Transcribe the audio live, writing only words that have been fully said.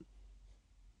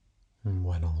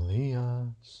Buenos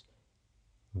días,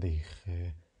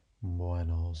 dije,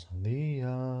 buenos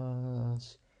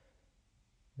días.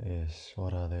 Es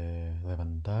hora de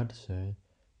levantarse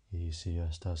y si ya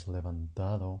estás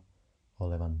levantado o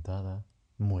levantada,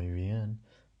 muy bien.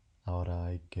 Ahora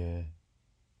hay que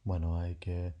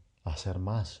hacer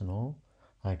más, ¿no?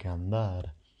 Hay que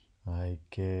andar, hay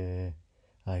que,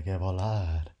 hay que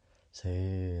volar.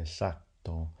 Sí,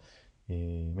 exacto.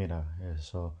 Y mira,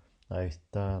 eso, ahí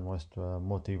está nuestra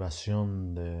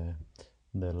motivación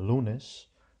del lunes,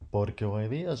 porque hoy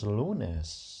día es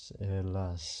lunes, el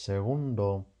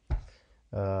segundo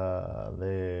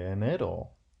de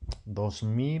enero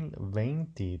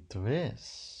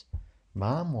 2023.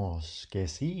 Vamos, que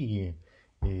sí.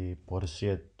 Y por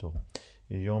cierto,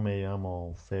 yo me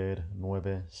llamo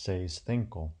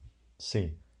Fer965.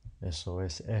 Sí, eso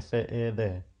es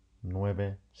FED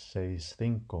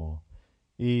 965.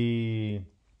 Y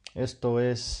esto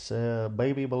es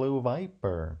Baby Blue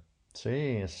Viper. Sí,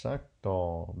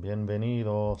 exacto.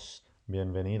 Bienvenidos,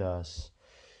 bienvenidas.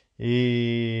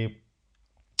 Y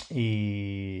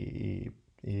y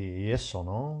eso,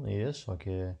 ¿no? Y eso,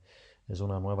 que es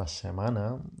una nueva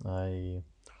semana.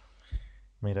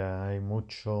 Mira, hay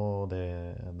mucho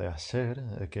de hacer,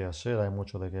 de qué hacer, hay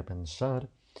mucho de qué pensar.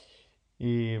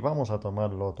 Y vamos a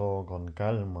tomarlo todo con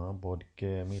calma,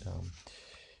 porque, mira,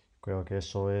 creo que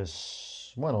eso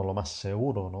es, bueno, lo más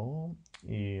seguro, ¿no?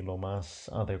 Y lo más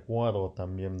adecuado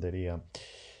también diría.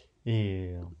 Y,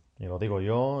 y lo digo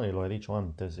yo, y lo he dicho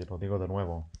antes, y lo digo de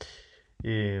nuevo.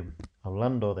 Y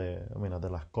hablando de, mira, de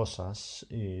las cosas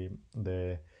y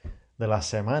de la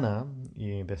semana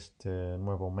y de este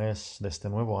nuevo mes, de este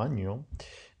nuevo año,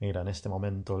 mira, en este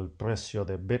momento el precio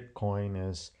de Bitcoin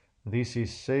es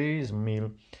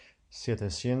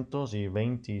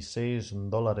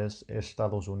 16.726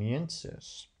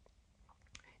 estadounidenses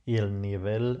y el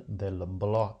nivel del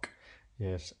block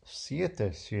es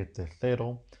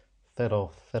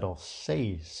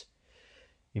 770006.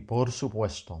 Y por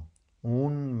supuesto,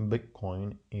 un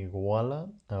Bitcoin iguala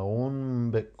a un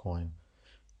Bitcoin.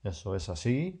 Eso es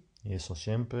así y eso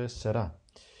siempre será.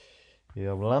 Y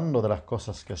hablando de las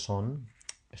cosas que son,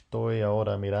 estoy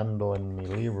ahora mirando en mi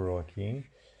libro aquí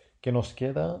que nos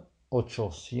queda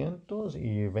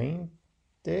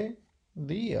 820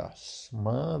 días.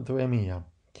 Madre mía.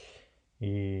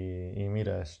 Y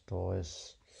mira, esto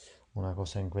es una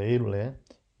cosa increíble.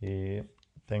 Y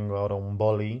tengo ahora un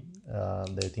boli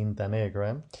de tinta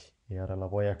negra y ahora la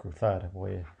voy a cruzar.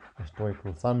 Estoy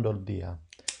cruzando el día.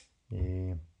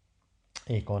 Y,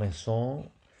 y con eso,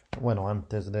 bueno,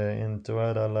 antes de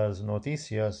entrar a las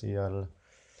noticias y al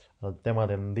tema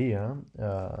del día,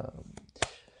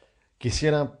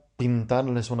 quisiera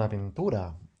pintarles una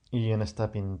pintura. Y en esta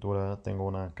pintura tengo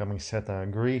una camiseta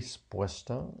gris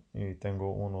puesta y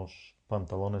tengo unos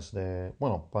pantalones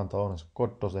bueno, pantalones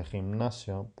cortos de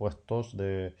gimnasia puestos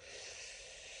de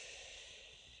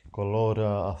color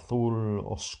azul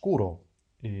oscuro.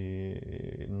 Y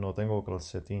no tengo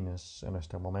calcetines en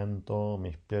este momento,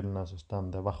 mis piernas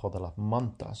están debajo de las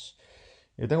mantas.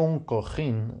 Y tengo un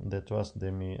cojín detrás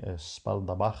de mi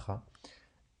espalda baja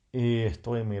y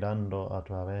estoy mirando a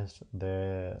través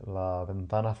de la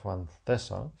ventana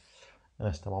francesa. En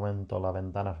este momento la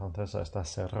ventana francesa está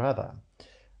cerrada,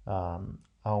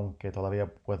 aunque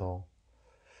todavía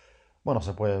bueno,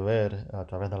 se puede ver a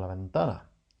través de la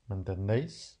ventana, ¿me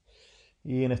entendéis?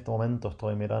 Y en este momento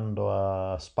estoy mirando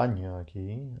a España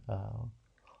aquí,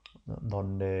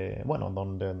 donde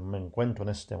me encuentro en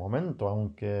este momento,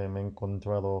 aunque me he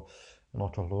encontrado en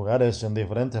otros lugares en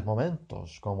diferentes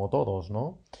momentos, como todos,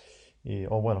 ¿no?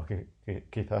 O bueno,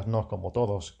 quizás no como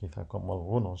todos, quizás como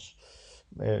algunos.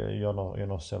 Yo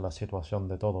no sé la situación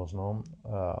de todos, ¿no?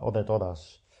 O de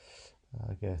todas,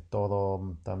 que es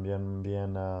todo también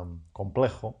bien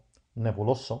complejo,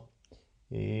 nebuloso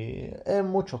y en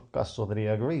muchos casos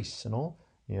diría gris, ¿no?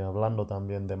 Y hablando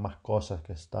también de más cosas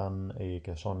que están y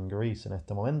que son gris en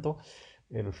este momento,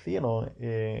 el cielo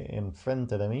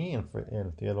enfrente de mí,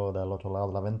 el cielo del otro lado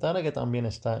de la ventana, que también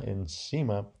está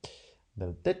encima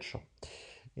del techo.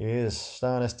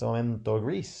 Está en este momento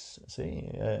gris, ¿sí?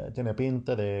 Tiene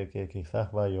pinta de que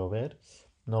quizás va a llover,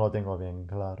 no lo tengo bien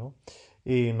claro.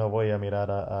 Y no voy a mirar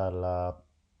a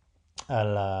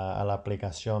la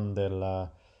aplicación de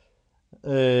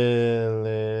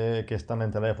que está en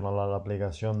el teléfono, la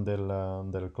aplicación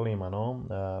del clima,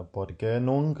 ¿no? Porque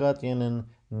nunca tienen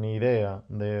ni idea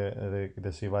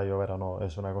de si va a llover o no.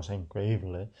 Es una cosa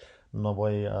increíble. No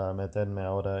voy a meterme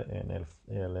ahora en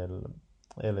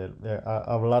a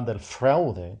hablar del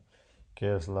fraude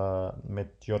qué es la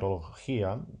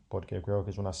meteorología, porque creo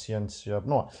que es una ciencia.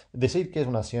 No, decir que es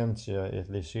una ciencia es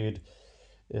decir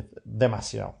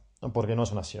demasiado, porque no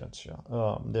es una ciencia.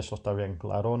 De eso está bien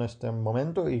claro en este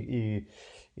momento. Y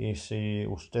si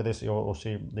ustedes, o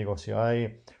si digo, si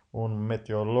hay un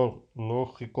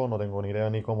meteorológico, no tengo ni idea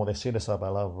ni cómo decir esa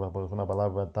palabra, porque es una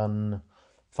palabra tan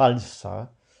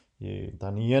falsa y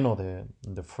tan lleno de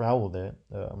fraude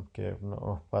que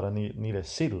no es para ni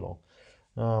decirlo.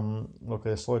 Lo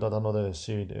que estoy tratando de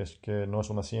decir es que no es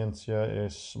una ciencia,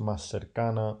 es más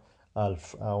cercana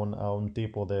a un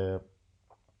tipo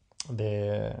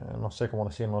no sé cómo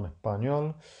decirlo en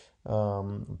español,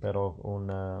 pero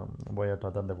voy a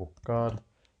tratar de buscar,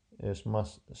 es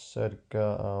más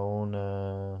cerca a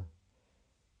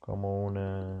como a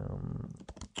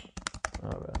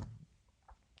ver,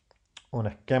 un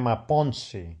esquema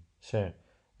Ponzi, sí,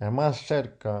 es más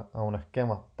cerca a un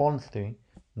esquema Ponzi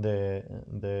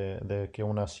de que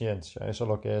una ciencia. Eso es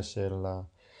lo que es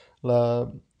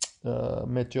la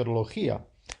meteorología.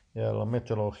 La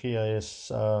meteorología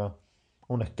es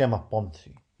un esquema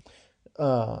Ponzi.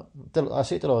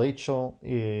 Así te lo he dicho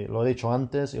y lo he dicho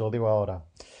antes y lo digo ahora.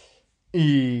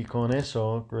 Y con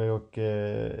eso creo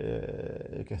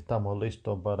que estamos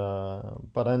listos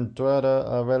para entrar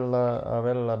a ver a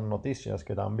ver las noticias,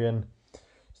 que también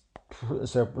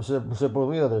se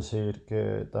podría decir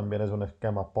que también es un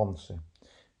esquema Ponzi.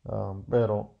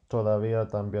 Pero todavía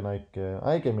también hay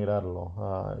que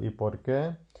mirarlo. ¿Y por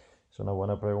qué? Es una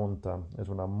buena pregunta, es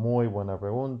una muy buena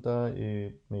pregunta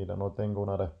y mira, no tengo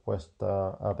una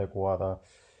respuesta adecuada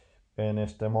en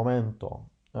este momento.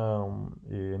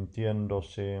 Y entiendo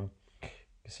si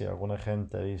alguna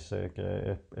gente dice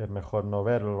que es mejor no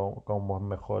verlo, como es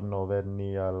mejor no ver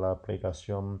ni a la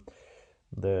aplicación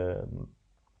de,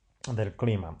 del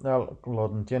clima. Lo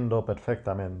entiendo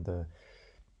perfectamente.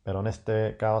 Pero en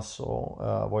este caso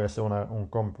voy a hacer un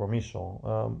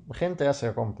compromiso. Gente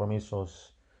hace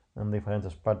compromisos en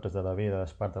diferentes partes de la vida,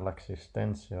 es parte de la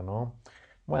existencia, ¿no?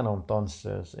 Bueno,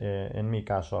 entonces, en mi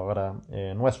caso ahora,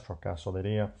 en nuestro caso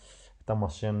diría,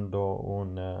 estamos haciendo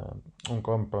un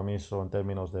compromiso en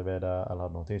términos de ver a las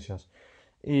noticias.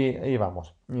 Y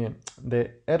vamos,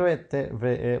 de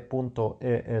rtve.es,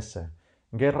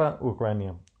 guerra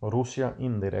Ucrania, Rusia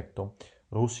indirecto.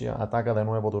 Rusia ataca de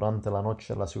nuevo durante la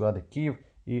noche la ciudad de Kiev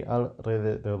y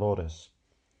alrededores.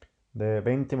 De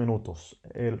 20 minutos.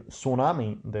 El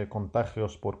tsunami de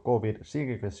contagios por COVID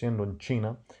sigue creciendo en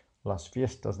China. Las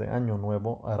fiestas de Año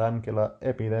Nuevo harán que la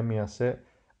epidemia se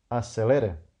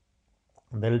acelere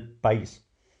del país.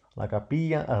 La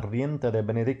capilla ardiente de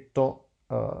Benedicto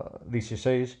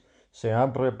XVI se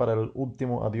abre para el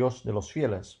último adiós de los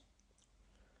fieles.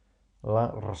 La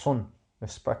razón.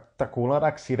 Espectacular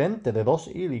accidente de 2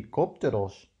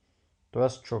 helicópteros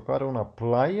tras chocar una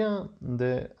playa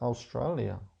de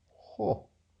Australia. ¡Jo!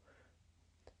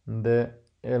 De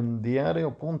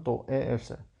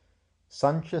eldiario.es.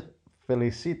 Sánchez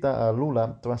felicita a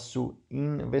Lula tras su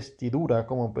investidura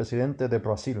como presidente de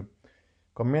Brasil.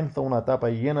 Comienza una etapa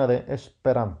llena de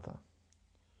esperanza.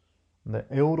 De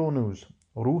Euronews.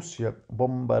 Rusia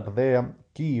bombardea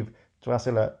Kiev tras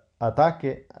el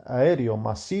ataque aéreo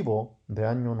masivo de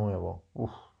Año Nuevo.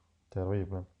 Uf,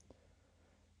 terrible.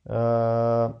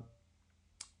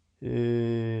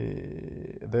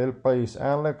 Del país,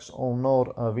 Alex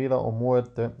Honor a vida o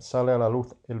muerte, sale a la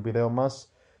luz el video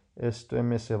más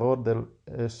estremecedor del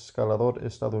escalador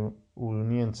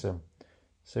estadounidense.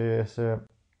 Sí,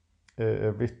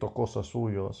 he visto cosas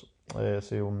suyas.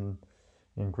 Sí,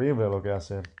 increíble lo que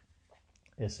hace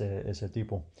ese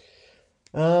tipo.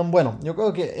 Bueno, yo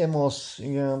creo que hemos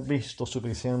visto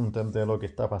suficiente de lo que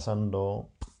está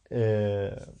pasando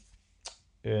eh,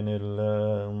 en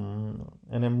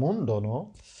el mundo,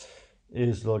 ¿no?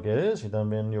 Es lo que es y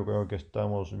también yo creo que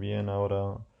estamos bien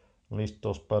ahora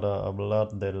listos para hablar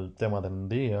del tema del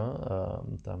día.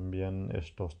 También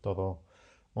esto es todo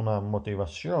una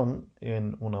motivación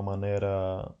en una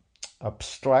manera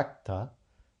abstracta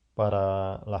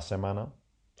para la semana,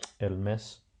 el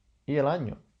mes y el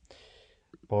año,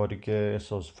 porque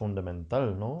eso es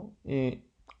fundamental, ¿no? Y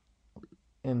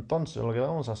entonces lo que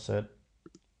vamos a hacer,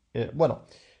 bueno,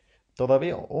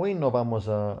 todavía hoy no vamos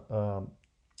eh,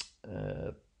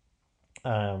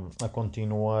 a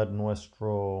continuar nuestra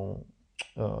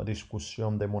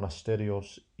discusión de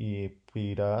monasterios y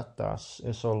piratas.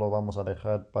 Eso lo vamos a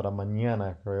dejar para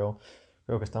mañana, creo.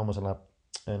 Creo que estamos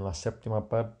en la séptima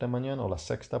parte mañana o la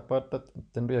sexta parte.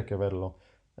 Tendría que verlo.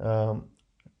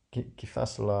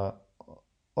 Quizás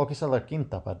o quizás la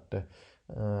quinta parte.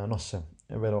 No sé.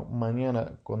 Pero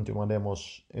mañana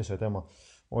continuaremos ese tema.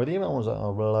 Hoy día vamos a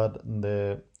hablar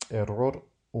de error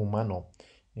humano.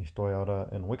 Estoy ahora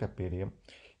en Wikipedia.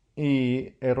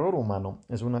 Y error humano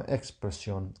es una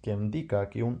expresión que indica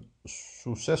que un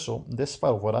suceso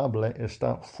desfavorable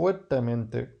está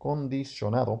fuertemente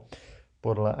condicionado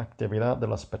por la actividad de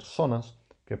las personas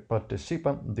que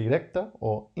participan directa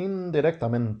o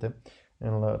indirectamente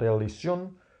en la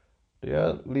realización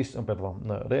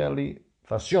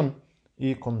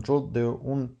y control de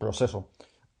un proceso.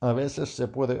 A veces se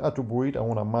puede atribuir a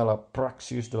una mala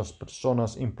praxis de las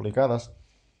personas implicadas.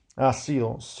 Ha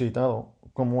sido citado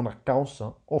como una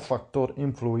causa o factor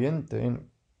influyente en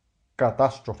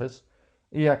catástrofes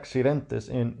y accidentes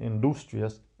en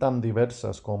industrias tan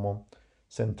diversas como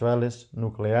centrales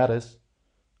nucleares,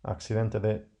 accidente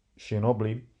de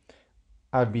Chernobyl,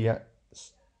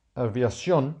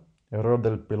 aviación, error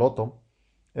del piloto,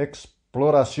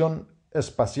 exploración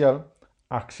espacial,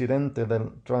 accidente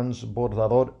del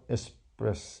transbordador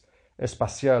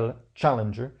espacial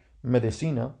Challenger,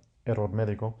 medicina, error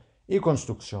médico, y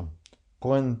construcción,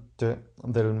 puente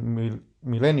del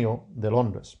milenio de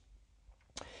Londres.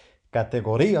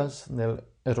 Categorías del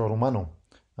error humano.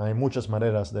 Hay muchas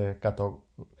maneras de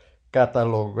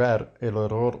catalogar el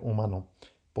error humano.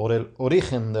 Por el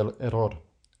origen del error.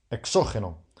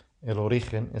 Exógeno. El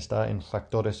origen está en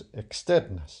factores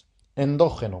externos.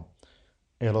 Endógeno.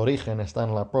 El origen está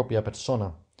en la propia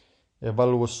persona.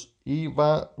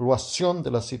 Evaluación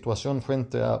de la situación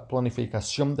frente a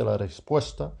planificación de la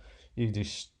respuesta y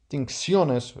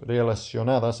distinciones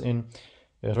relacionadas en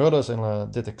errores en la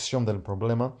detección del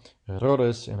problema,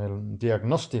 errores en el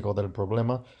diagnóstico del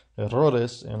problema,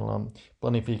 errores en la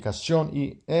planificación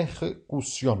y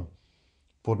ejecución.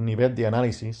 Por nivel de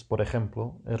análisis, por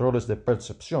ejemplo, errores de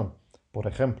percepción, por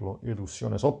ejemplo,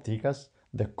 ilusiones ópticas,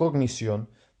 de cognición,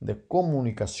 de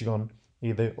comunicación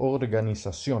y de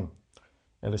organización.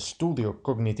 El estudio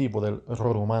cognitivo del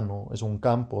error humano es un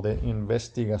campo de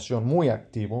investigación muy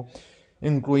activo,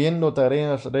 incluyendo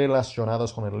tareas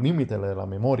relacionadas con el límite de la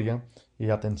memoria y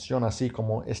atención, así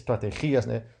como estrategias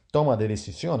de toma de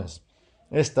decisiones.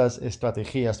 Estas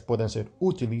estrategias pueden ser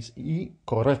útiles y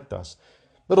correctas,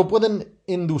 pero pueden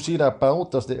inducir a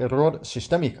pautas de error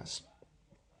sistémicas.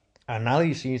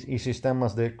 Análisis y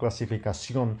sistemas de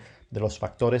clasificación de los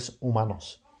factores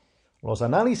humanos. Los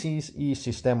análisis y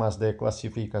sistemas de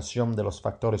clasificación de los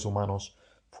factores humanos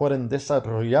fueron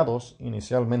desarrollados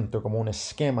inicialmente como un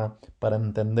esquema para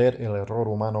entender el error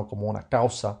humano como una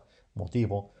causa,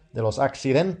 motivo, de los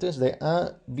accidentes de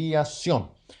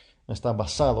aviación. Está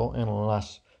basado en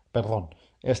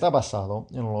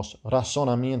los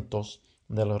razonamientos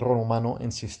del error humano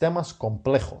en sistemas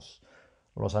complejos.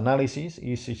 Los análisis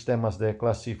y sistemas de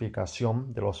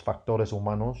clasificación de los factores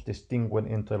humanos distinguen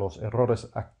entre los errores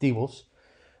activos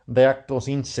de actos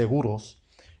inseguros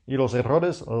y los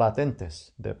errores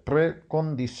latentes de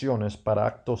precondiciones para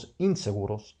actos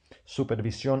inseguros,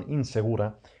 supervisión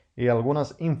insegura y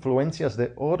algunas influencias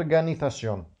de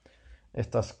organización.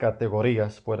 Estas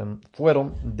categorías fueron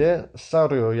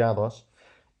desarrolladas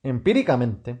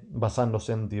empíricamente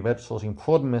basándose en diversos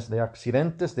informes de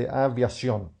accidentes de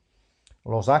aviación.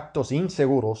 Los actos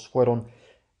inseguros fueron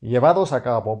llevados a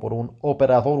cabo por un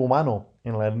operador humano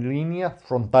en la línea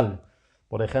frontal,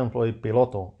 por ejemplo, el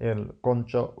piloto, el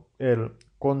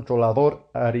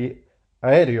controlador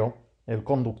aéreo, el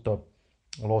conductor.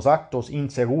 Los actos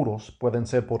inseguros pueden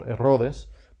ser por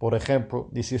errores, por ejemplo,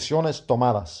 decisiones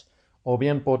tomadas, o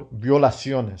bien por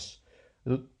violaciones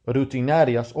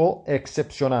rutinarias o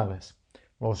excepcionales.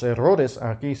 Los errores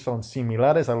aquí son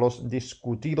similares a los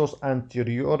discutidos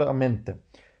anteriormente.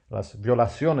 Las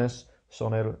violaciones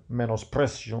son el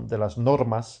menosprecio de las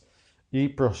normas y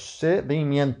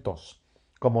procedimientos.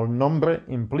 Como el nombre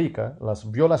implica,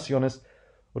 las violaciones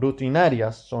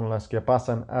rutinarias son las que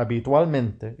pasan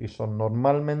habitualmente y son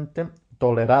normalmente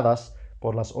toleradas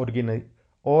por las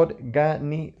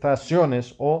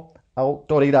organizaciones o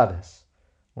autoridades.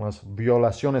 Las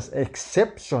violaciones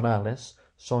excepcionales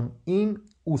son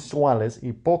inusuales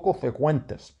y poco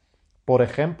frecuentes. Por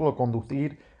ejemplo,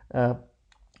 conducir a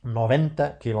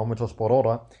 90 km por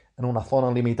hora en una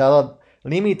zona limitada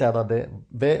de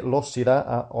velocidad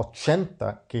a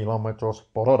 80 km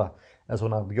por hora. Es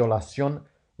una violación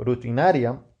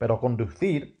rutinaria, pero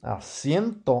conducir a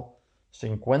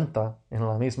 150 en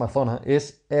la misma zona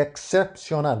es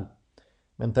excepcional.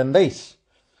 ¿Me entendéis?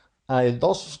 Hay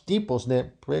dos tipos de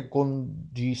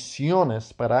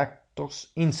precondiciones para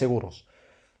actos inseguros: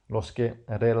 los que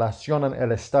relacionan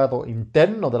el estado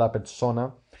interno de la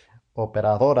persona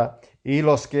operadora y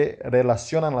los que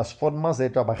relacionan las formas de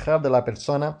trabajar de la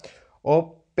persona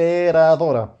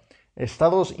operadora.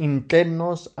 Estados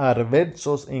internos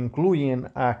adversos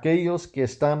incluyen a aquellos que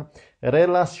están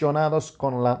relacionados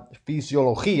con la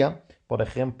fisiología, por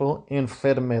ejemplo,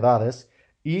 enfermedades,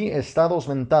 y estados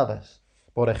mentales,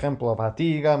 por ejemplo,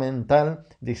 fatiga mental,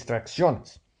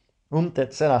 distracciones. Un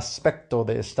tercer aspecto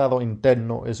de estado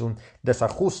interno es un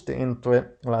desajuste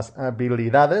entre las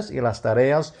habilidades y las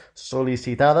tareas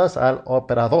solicitadas al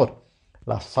operador.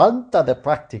 La falta de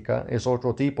práctica es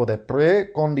otro tipo de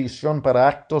precondición para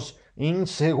actos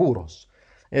inseguros.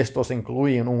 Estos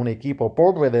incluyen un equipo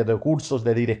pobre de recursos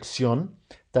de dirección,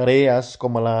 tareas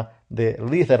como la de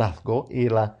liderazgo y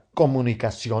la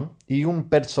comunicación, y un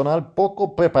personal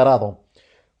poco preparado.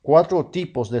 4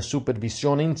 tipos de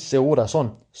supervisión insegura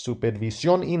son: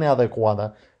 supervisión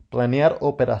inadecuada, planear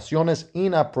operaciones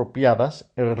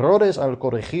inapropiadas, errores al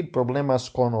corregir problemas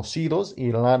conocidos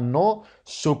y la no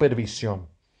supervisión.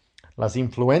 Las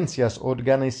influencias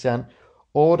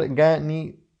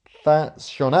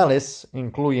organizacionales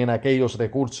incluyen aquellos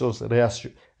recursos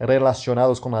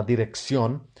relacionados con la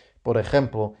dirección, por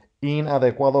ejemplo,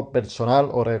 inadecuado personal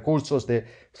o recursos de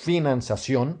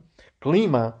financiación,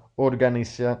 clima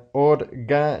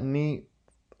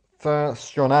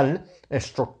organizacional,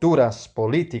 estructuras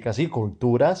políticas y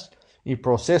culturas, y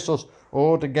procesos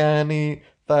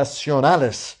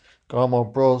organizacionales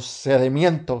como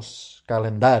procedimientos,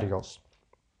 calendarios.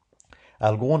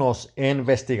 Algunos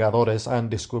investigadores han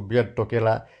descubierto que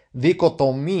la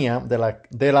dicotomía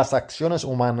de las acciones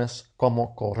humanas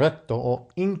como correcto o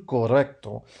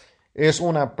incorrecto es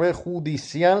una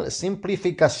perjudicial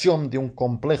simplificación de un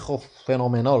complejo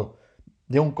fenómeno.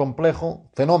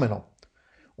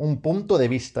 Un punto de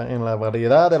vista en la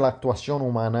variedad de la actuación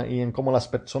humana y en cómo las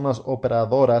personas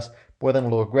operadoras pueden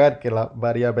lograr que la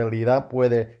variabilidad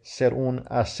puede ser un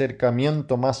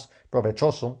acercamiento más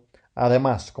provechoso.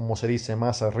 Además, como se dice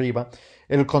más arriba,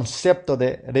 el concepto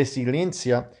de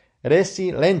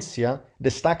resiliencia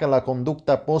destaca la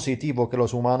conducta positiva que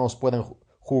los humanos pueden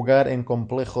jugar en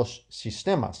complejos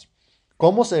sistemas.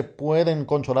 ¿Cómo se pueden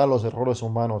controlar los errores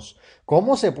humanos?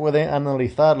 ¿Cómo se puede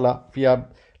analizar la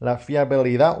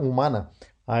fiabilidad humana?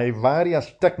 Hay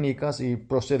varias técnicas y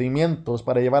procedimientos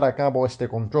para llevar a cabo este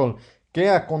control, que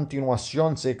a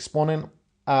continuación se exponen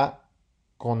a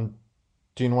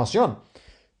continuación.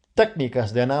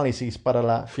 Técnicas de análisis para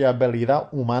la fiabilidad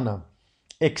humana.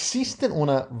 Existen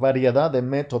una variedad de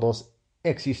métodos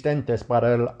existentes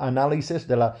para el análisis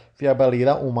de la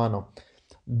fiabilidad humana.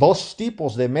 2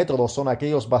 tipos de métodos son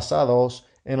aquellos basados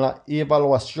en la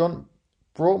evaluación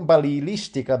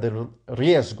probabilística del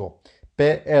riesgo,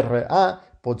 PRA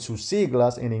por sus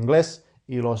siglas en inglés,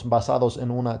 y los basados en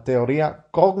una teoría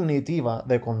cognitiva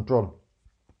de control.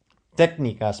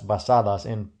 Técnicas basadas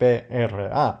en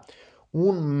PRA.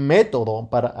 Un método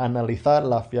para analizar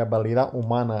la fiabilidad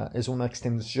humana es una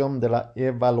extensión de la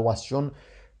evaluación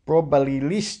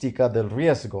probabilística del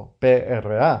riesgo,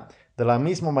 PRA. De la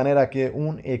misma manera que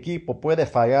un equipo puede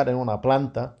fallar en una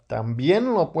planta,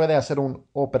 también lo puede hacer un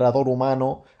operador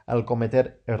humano al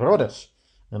cometer errores.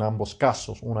 En ambos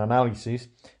casos, un análisis,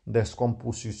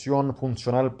 descomposición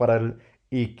funcional para el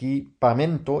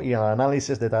equipamiento y el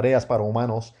análisis de tareas para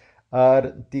humanos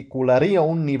articularía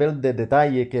un nivel de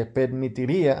detalle que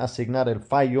permitiría asignar el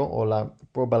fallo o la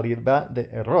probabilidad de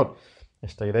error.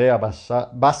 Esta idea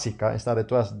básica está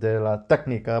detrás de la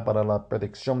técnica para la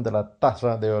predicción de la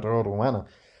tasa de error humana,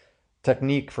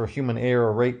 Technique for Human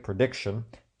Error Rate Prediction,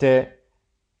 THERP.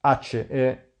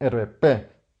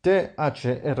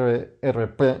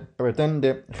 THERP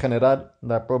pretende generar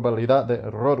la probabilidad de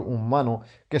error humano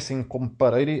que se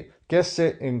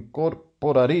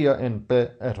incorporaría en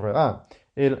PRA.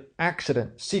 El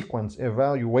Accident Sequence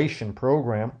Evaluation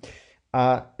Program,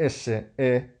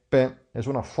 ASEP, es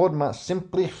una forma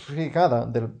simplificada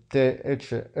del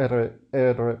THERP.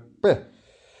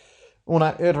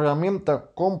 Una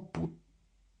herramienta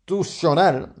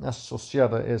computacional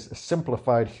asociada es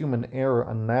Simplified Human Error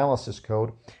Analysis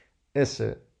Code,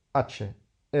 SHEAN.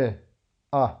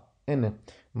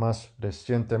 Más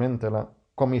recientemente, la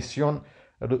Comisión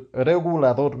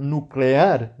Regulador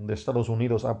Nuclear de Estados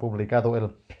Unidos ha publicado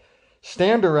el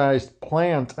Standardized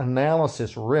Plant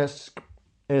Analysis Risk,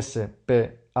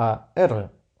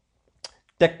 SPAR.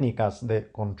 Técnicas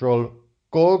de control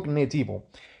cognitivo.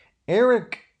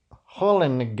 Eric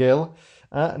Hollengel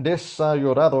ha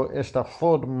desarrollado esta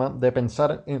forma de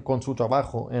pensar con su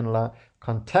trabajo en la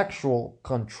Contextual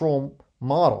Control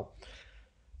Model,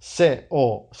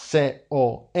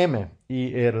 COCOM,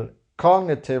 y el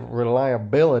Cognitive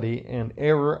Reliability and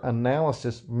Error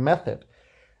Analysis Method,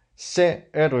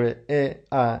 CREAM.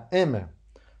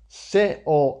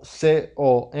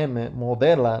 COCOM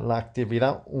modela la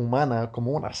actividad humana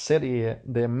como una serie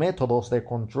de métodos de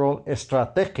control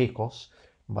estratégicos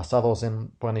basados en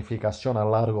planificación a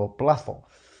largo plazo,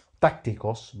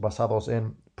 tácticos basados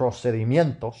en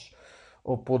procedimientos,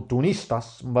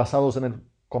 oportunistas basados en el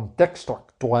contexto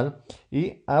actual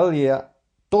y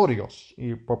aleatorios,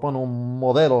 y propone un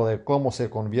modelo de cómo se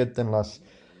convierten las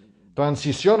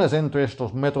transiciones entre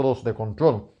estos métodos de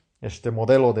control. Este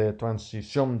modelo de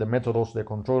transición de métodos de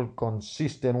control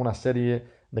consiste en una serie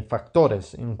de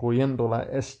factores, incluyendo la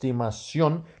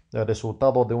estimación del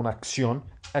resultado de una acción,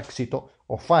 éxito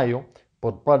o fallo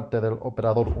por parte del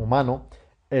operador humano,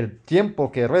 el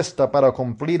tiempo que resta para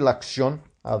cumplir la acción,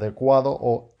 adecuado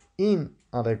o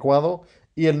inadecuado,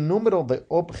 y el número de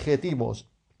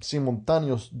objetivos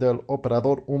simultáneos del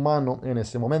operador humano en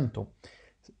ese momento.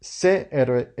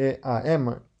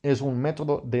 CREAM es un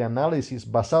método de análisis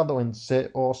basado en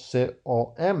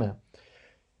COCOM.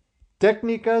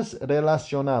 Técnicas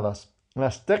relacionadas.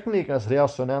 Las técnicas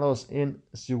relacionadas en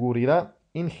seguridad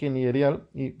ingenieril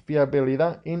y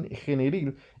fiabilidad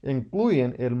ingenieril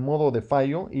incluyen el modo de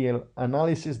fallo y el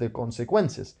análisis de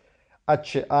consecuencias,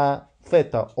 HAZOP,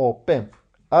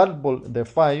 árbol de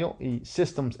fallo y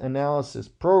Systems Analysis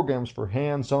Programs for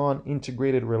Hands-on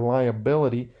Integrated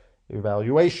Reliability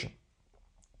Evaluation.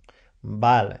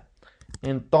 Vale,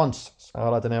 entonces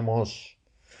ahora tenemos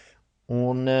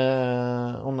yo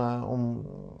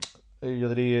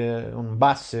diría un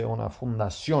base, una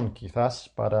fundación quizás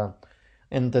para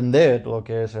entender lo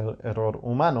que es el error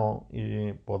humano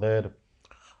y poder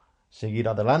seguir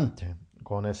adelante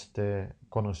con este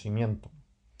conocimiento.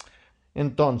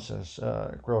 Entonces,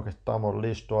 creo que estamos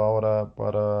listos ahora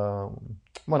para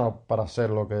hacer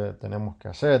lo que tenemos que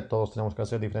hacer. Todos tenemos que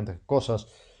hacer diferentes cosas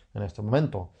en este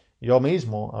momento. Yo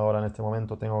mismo, ahora en este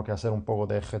momento, tengo que hacer un poco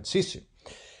de ejercicio.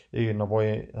 Y no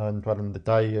voy a entrar en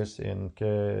detalles en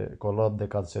qué color de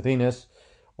calcetines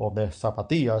o de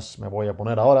zapatillas me voy a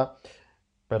poner ahora.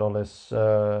 Pero no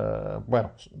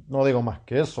digo más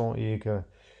que eso y qué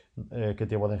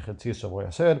tipo de ejercicio voy a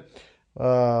hacer.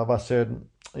 Va a ser,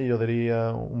 yo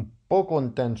diría, un poco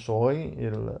intenso hoy,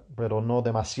 pero no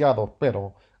demasiado,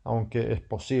 pero aunque es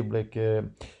posible que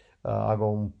haga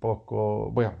un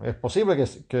poco, bueno, es posible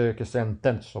que sea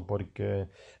intenso porque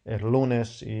es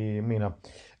lunes y mira,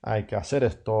 hay que hacer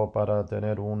esto para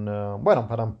tener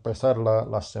para empezar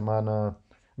la semana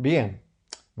bien,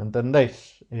 ¿me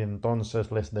entendéis? Y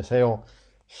entonces les deseo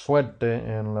suerte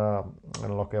en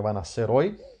lo que van a hacer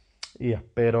hoy y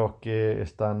espero que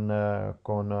están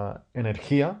con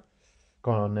energía,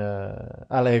 con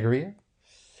alegría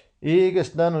y que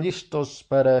están listos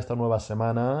para esta nueva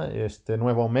semana, este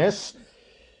nuevo mes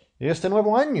y este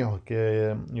nuevo año,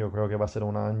 que yo creo que va a ser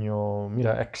un año,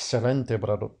 mira, excelente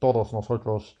para todos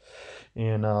nosotros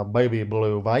en Baby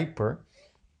Blue Viper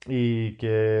y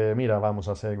que, mira, vamos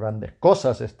a hacer grandes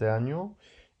cosas este año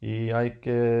y hay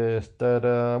que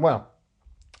estar,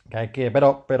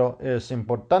 pero es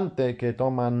importante que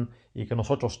toman y que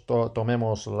nosotros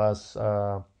tomemos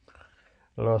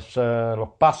los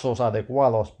pasos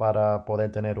adecuados para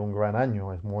poder tener un gran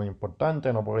año. Es muy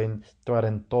importante, no poder entrar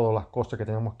en todas las cosas que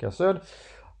tenemos que hacer,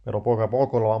 pero poco a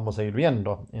poco lo vamos a ir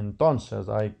viendo. Entonces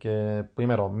hay que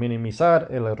primero minimizar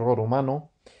el error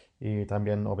humano y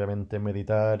también obviamente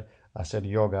meditar, hacer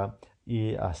yoga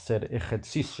y hacer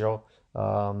ejercicio.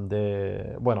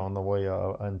 No voy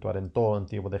a entrar en todo el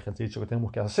tipo de ejercicio que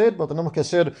tenemos que hacer, pero tenemos que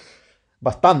hacer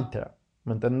bastante,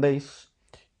 ¿me entendéis?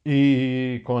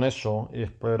 Y con eso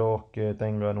espero que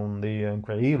tengan un día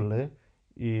increíble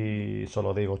y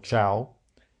solo digo chao,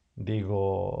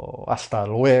 digo hasta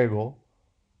luego,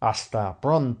 hasta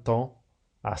pronto,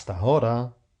 hasta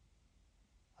ahora,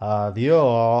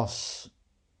 adiós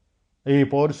y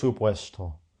por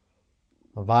supuesto,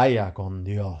 vaya con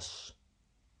Dios.